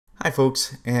Hi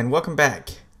folks, and welcome back.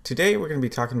 Today we're going to be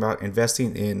talking about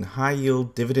investing in high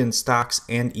yield dividend stocks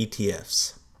and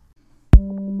ETFs.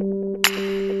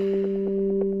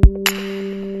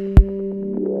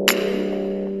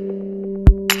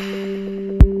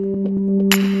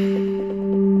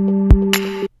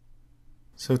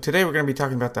 So today we're going to be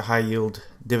talking about the high yield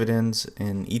dividends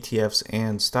in ETFs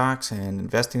and stocks and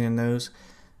investing in those.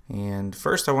 And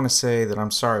first I want to say that I'm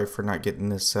sorry for not getting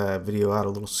this video out a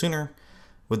little sooner.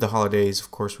 With the holidays,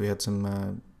 of course, we had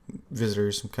some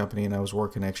visitors, some company, and I was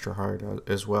working extra hard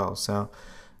as well. So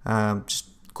just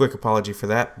quick apology for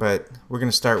that. But we're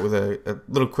going to start with a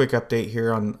little quick update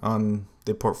here on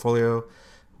the portfolio.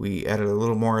 We added a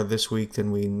little more this week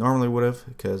than we normally would have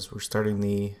because we're starting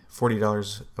the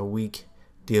 $40 a week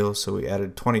deal. So we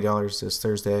added $20 this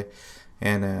Thursday.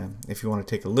 And if you want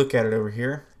to take a look at it over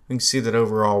here, you can see that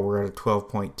overall we're at a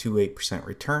 12.28%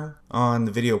 return on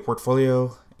the video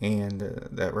portfolio. And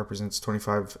that represents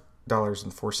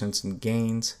 $25.04 in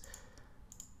gains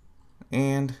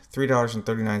and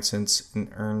 $3.39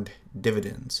 in earned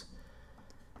dividends.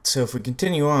 So if we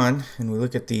continue on and we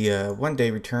look at the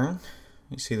one-day return,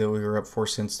 you see that we were up 4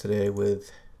 cents today with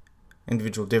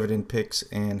individual dividend picks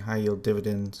and high-yield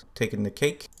dividends taking the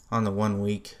cake. On the 1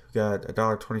 week, we got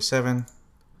 $1.27,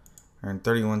 earned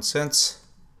 31 cents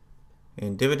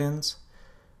in dividends.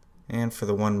 And for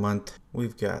the 1 month,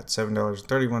 we've got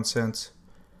 $7.31.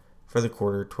 For the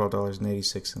quarter,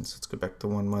 $12.86. Let's go back to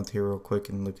 1 month here real quick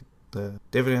and look at the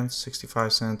dividends,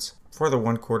 65 cents. For the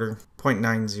 1 quarter,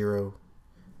 0.90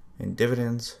 in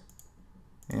dividends.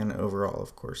 And overall,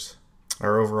 of course,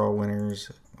 our overall winners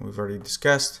we've already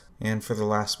discussed. And for the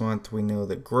last month, we know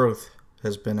that growth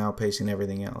has been outpacing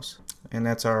everything else. And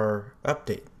that's our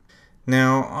update.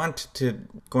 Now, on to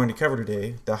going to cover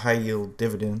today, the high yield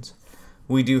dividends.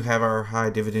 We do have our high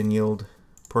dividend yield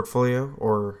portfolio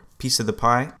or piece of the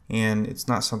pie, and it's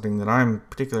not something that I'm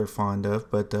particularly fond of,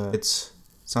 but it's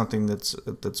something that's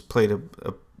played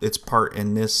its part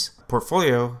in this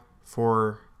portfolio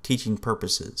for teaching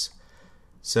purposes.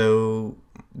 So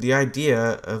the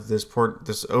idea of this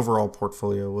overall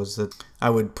portfolio was that I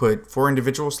would put 4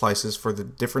 individual slices for the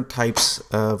different types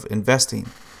of investing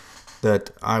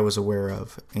that I was aware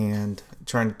of, and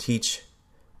trying to teach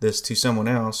this to someone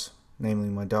else, namely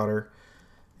my daughter,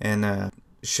 and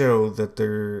show that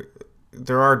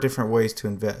there are different ways to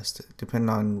invest, depending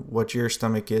on what your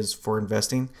stomach is for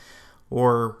investing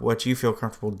or what you feel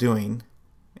comfortable doing.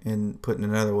 And put in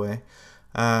another way,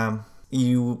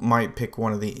 you might pick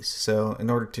one of these. So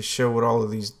in order to show what all of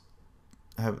these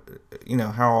have,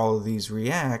 how all of these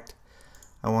react,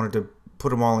 I wanted to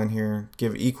put them all in here,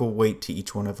 give equal weight to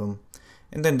each one of them,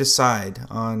 and then decide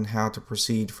on how to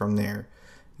proceed from there.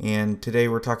 And today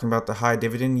we're talking about the high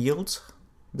dividend yields.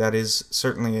 That is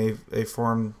certainly a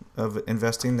form of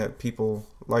investing that people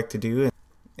like to do.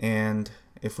 And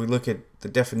if we look at the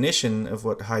definition of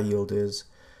what high yield is,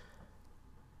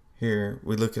 here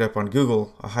we look it up on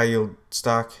Google. A high yield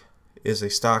stock is a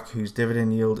stock whose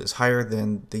dividend yield is higher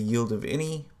than the yield of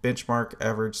any benchmark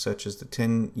average, such as the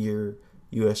 10-year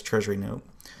U.S. Treasury note.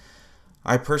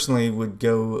 I personally would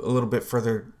go a little bit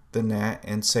further than that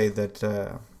and say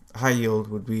that high yield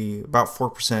would be about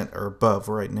 4% or above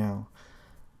right now.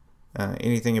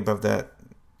 Anything above that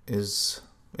is,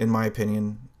 in my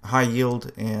opinion, high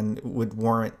yield and would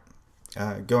warrant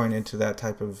going into that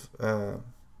type of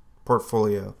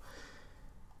portfolio.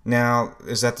 Now,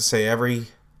 is that to say every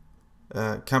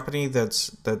company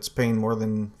that's paying more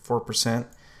than 4%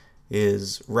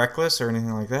 is reckless or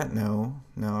anything like that? No,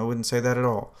 I wouldn't say that at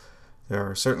all. There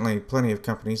are certainly plenty of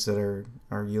companies that are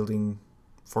yielding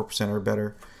 4% or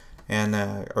better and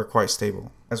are quite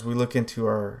stable. As we look into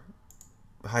our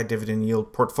high dividend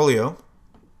yield portfolio,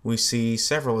 we see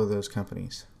several of those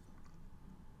companies.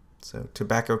 So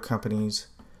tobacco companies,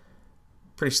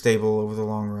 pretty stable over the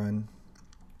long run.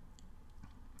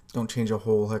 Don't change a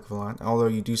whole heck of a lot, although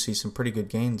you do see some pretty good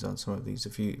gains on some of these.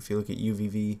 If you look at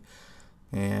UVV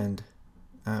and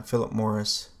Philip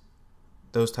Morris,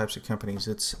 those types of companies,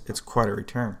 it's quite a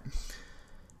return.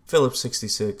 Phillips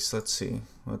 66, let's see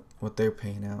what they're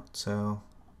paying out. So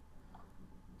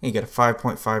you get a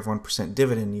 5.51%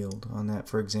 dividend yield on that,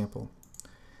 for example.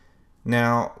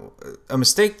 Now, a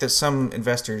mistake that some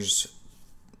investors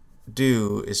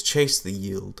do is chase the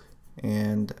yield,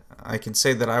 and I can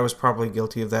say that I was probably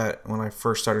guilty of that when I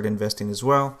first started investing as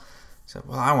well. So,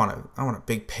 well, I want a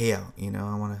big payout,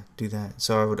 I want to do that.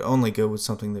 So I would only go with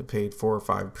something that paid 4 or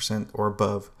 5% or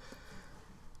above,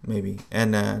 maybe,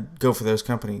 and go for those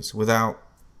companies without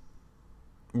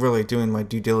really doing my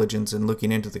due diligence and looking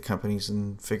into the companies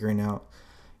and figuring out,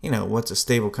 what's a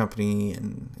stable company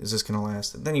and is this going to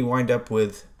last. And then you wind up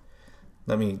with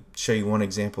Let me show you one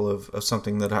example of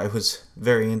something that I was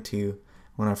very into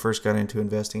when I first got into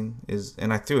investing,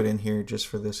 and I threw it in here just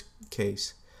for this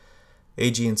case.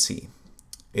 AG&C.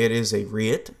 It is a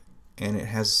REIT, and it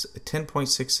has a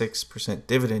 10.66%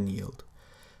 dividend yield.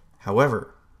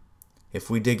 However, if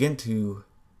we dig into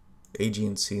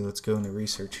AG&C, let's go into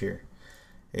research here.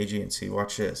 AG&C,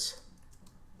 watch this.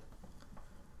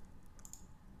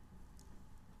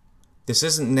 This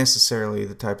isn't necessarily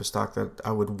the type of stock that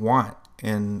I would want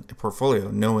in a portfolio,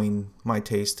 knowing my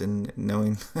taste and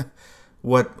knowing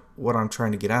what I'm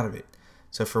trying to get out of it.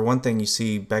 So for one thing, you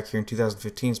see back here in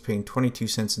 2015 it's paying 22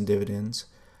 cents in dividends,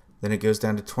 then it goes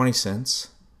down to 20 cents,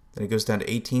 then it goes down to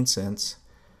 18 cents,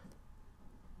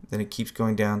 then it keeps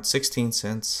going down 16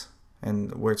 cents,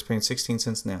 and where it's paying 16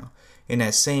 cents now. In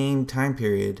that same time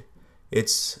period,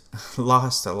 it's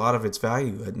lost a lot of its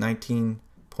value at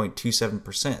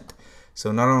 19.27%.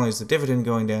 So not only is the dividend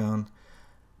going down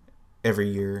every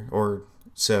year or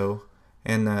so,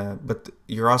 and but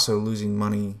you're also losing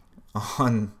money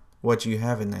on what you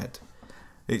have in that.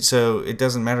 So it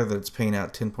doesn't matter that it's paying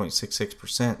out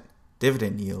 10.66%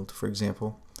 dividend yield, for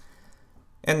example.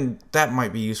 And that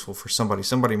might be useful for somebody.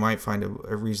 Somebody might find a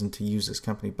reason to use this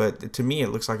company. But to me, it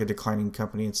looks like a declining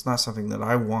company. It's not something that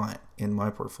I want in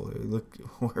my portfolio. Look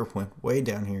where it went way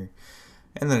down here.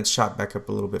 And then it shot back up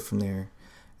a little bit from there.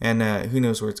 And who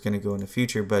knows where it's going to go in the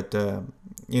future. But,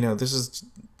 this is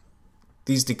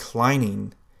these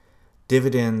declining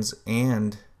dividends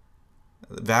and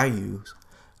values.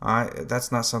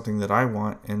 That's not something that I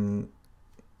want in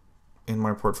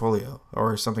my portfolio,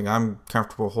 or something I'm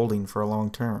comfortable holding for a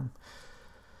long term.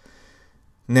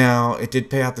 Now, it did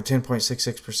pay out the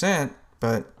 10.66%,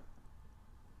 but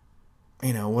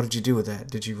what did you do with that?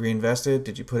 Did you reinvest it?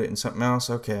 Did you put it in something else?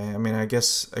 Okay, I mean, I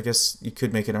guess you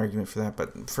could make an argument for that,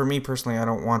 but for me personally, I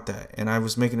don't want that. And I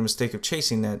was making a mistake of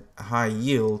chasing that high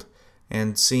yield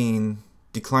and seeing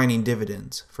declining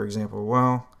dividends, for example.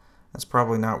 Well, that's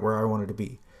probably not where I wanted to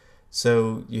be.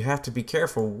 So you have to be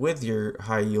careful with your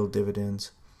high yield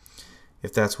dividends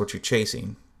if that's what you're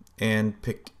chasing, and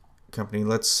pick a company.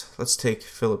 Let's take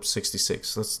Phillips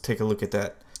 66. Let's take a look at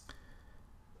that.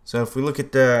 So if we look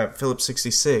at Phillips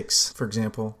 66, for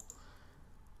example,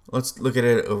 let's look at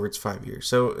it over its 5 years.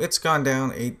 So it's gone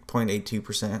down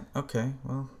 8.82%. Okay,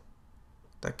 well,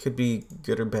 that could be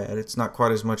good or bad. It's not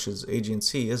quite as much as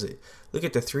AG&C, is it? Look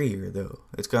at the 3 year though.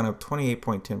 It's gone up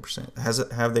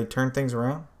 28.10%. Have they turned things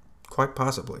around? Quite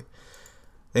possibly.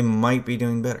 They might be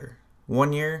doing better.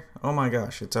 1 year, oh my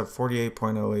gosh, it's up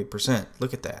 48.08%.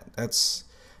 Look at that. That's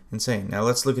insane. Now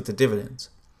let's look at the dividends.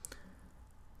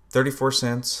 34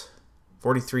 cents,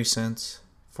 43 cents,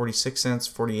 46 cents,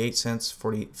 48 cents,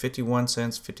 51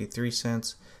 cents, 53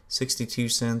 cents, 62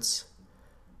 cents.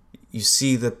 You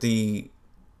see that the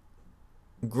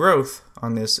growth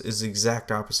on this is the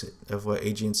exact opposite of what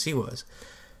AG&C was.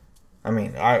 I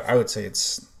mean, I would say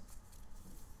it's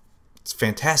a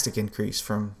fantastic increase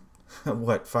from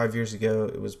what, 5 years ago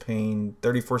it was paying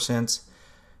 34 cents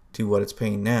to what it's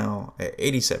paying now at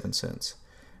 87 cents.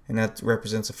 And that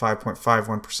represents a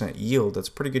 5.51% yield. That's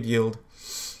a pretty good yield.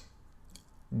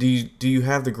 Do you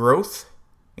have the growth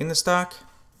in the stock?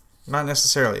 Not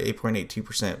necessarily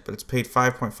 8.82%, but it's paid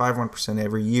 5.51%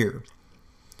 every year.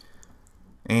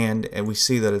 And we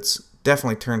see that it's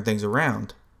definitely turned things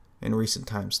around in recent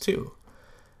times too,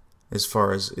 as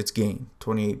far as its gain,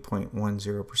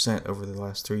 28.10% over the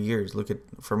last 3 years. Look at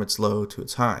from its low to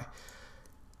its high.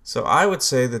 So I would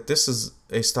say that this is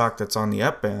a stock that's on the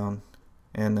upbound,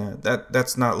 and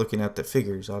that's not looking at the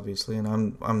figures, obviously.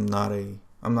 And I'm not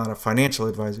a financial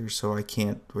advisor, so I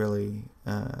can't really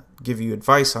give you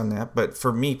advice on that. But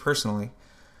for me personally,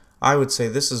 I would say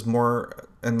this is more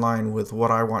in line with what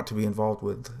I want to be involved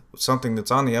with. Something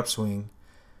that's on the upswing,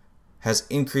 has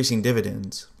increasing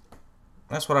dividends.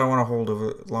 That's what I want to hold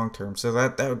over long term. So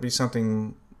that would be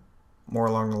something more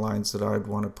along the lines that I'd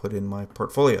want to put in my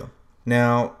portfolio.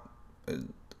 Now,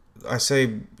 I say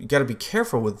you got to be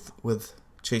careful with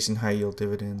chasing high yield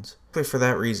dividends for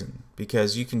that reason,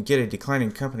 because you can get a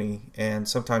declining company, and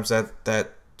sometimes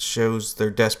that shows their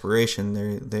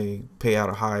desperation. They pay out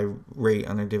a high rate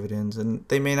on their dividends, and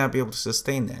they may not be able to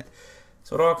sustain that.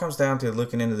 So it all comes down to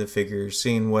looking into the figures,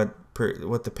 seeing what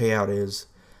the payout is,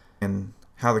 and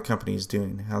how the company is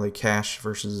doing, how the cash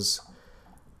versus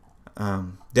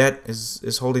debt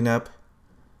is holding up,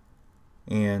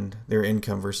 and their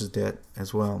income versus debt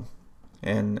as well,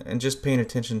 and just paying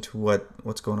attention to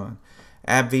what's going on.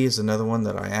 AbbVie is another one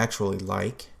that I actually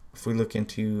like. If we look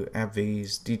into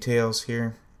AbbVie's details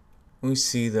here, we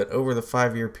see that over the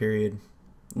 5 year period,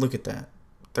 look at that,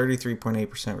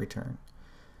 33.8% return.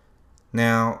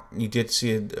 Now, you did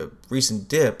see a recent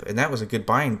dip, and that was a good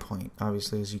buying point.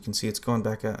 Obviously, as you can see, it's going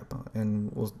back up.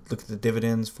 And we'll look at the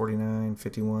dividends: 49,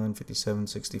 51, 57,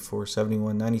 64,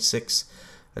 71, 96,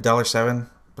 $1.07.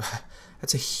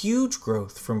 That's a huge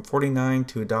growth from 49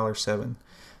 to $1.07.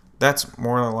 That's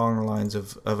more along the lines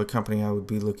of a company I would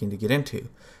be looking to get into.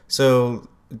 So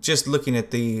just looking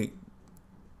at the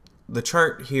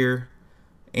chart here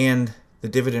and the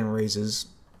dividend raises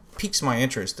piques my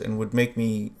interest and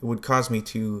would cause me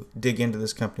to dig into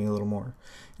this company a little more.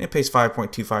 And it pays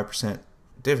 5.25%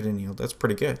 dividend yield. That's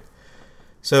pretty good.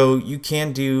 So you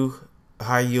can do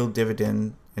high yield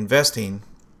dividend investing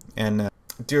and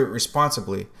do it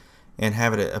responsibly and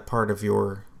have it a part of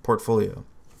your portfolio.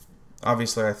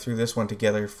 Obviously, I threw this one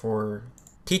together for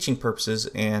teaching purposes,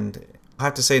 and I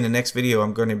have to say in the next video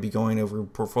I'm going to be going over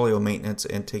portfolio maintenance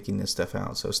and taking this stuff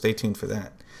out, so stay tuned for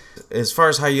that. As far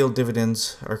as high yield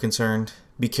dividends are concerned,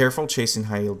 be careful chasing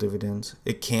high yield dividends.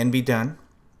 It can be done.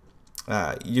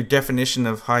 Your definition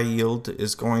of high yield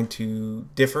is going to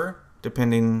differ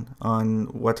depending on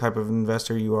what type of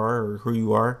investor you are or who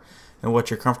you are and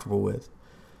what you're comfortable with.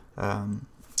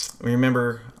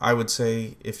 Remember, I would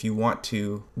say if you want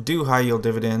to do high yield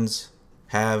dividends,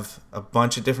 have a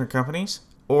bunch of different companies,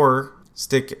 or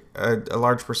stick a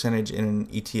large percentage in an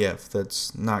ETF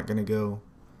that's not going to go,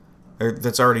 or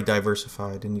that's already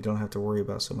diversified and you don't have to worry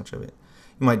about so much of it.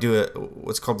 You might do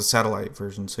what's called the satellite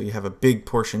version, so you have a big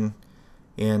portion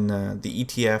in the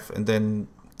ETF and then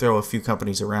throw a few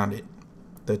companies around it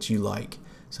that you like.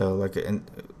 So like, and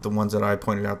the ones that I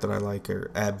pointed out that I like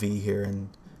are AbbVie here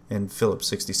and Phillips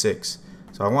 66.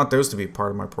 So I want those to be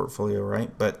part of my portfolio,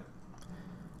 right? But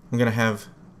I'm going to have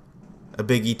a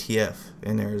big ETF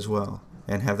in there as well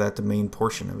and have that the main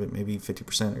portion of it, maybe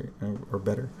 50% or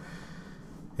better.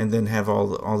 And then have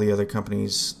all the other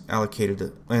companies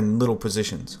allocated in little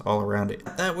positions all around it.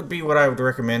 That would be what I would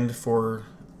recommend for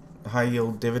high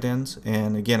yield dividends.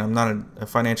 And again, I'm not a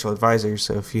financial advisor,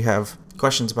 so if you have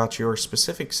questions about your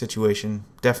specific situation,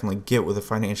 definitely get with a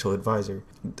financial advisor.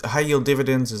 High yield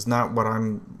dividends is not what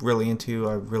I'm really into.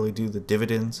 I really do the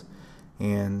dividends,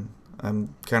 and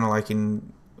I'm kind of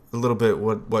liking a little bit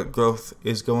what growth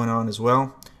is going on as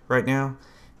well right now.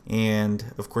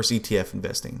 And of course, ETF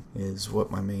investing is what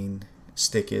my main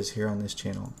stick is here on this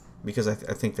channel, because I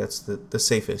think that's the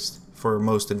safest for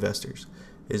most investors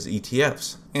is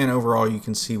ETFs. And overall, you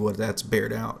can see what that's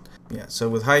bared out. Yeah, so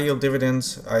with high yield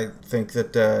dividends, I think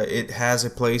that it has a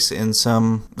place in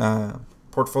some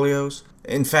portfolios.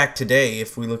 In fact, today,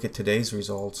 if we look at today's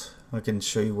results, I can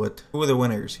show you who are the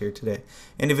winners here today.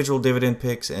 Individual dividend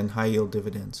picks and high yield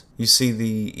dividends. You see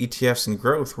the ETFs and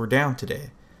growth were down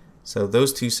today. So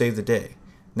those two saved the day.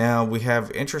 Now we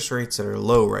have interest rates that are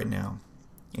low right now.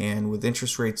 And with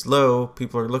interest rates low,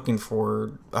 people are looking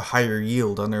for a higher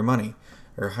yield on their money,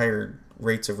 or higher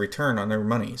rates of return on their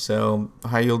money. So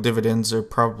high yield dividends are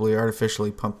probably artificially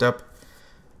pumped up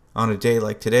on a day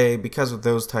like today because of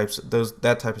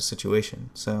that type of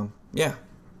situation. So yeah,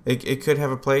 it could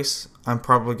have a place. I'm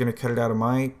probably going to cut it out of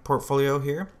my portfolio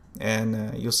here,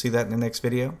 and you'll see that in the next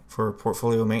video for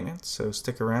portfolio maintenance. So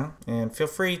stick around and feel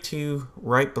free to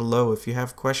write below if you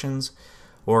have questions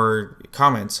or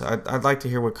comments. I'd like to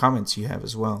hear what comments you have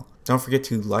as well. Don't forget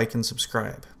to like and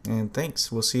subscribe. And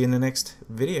thanks. We'll see you in the next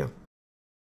video.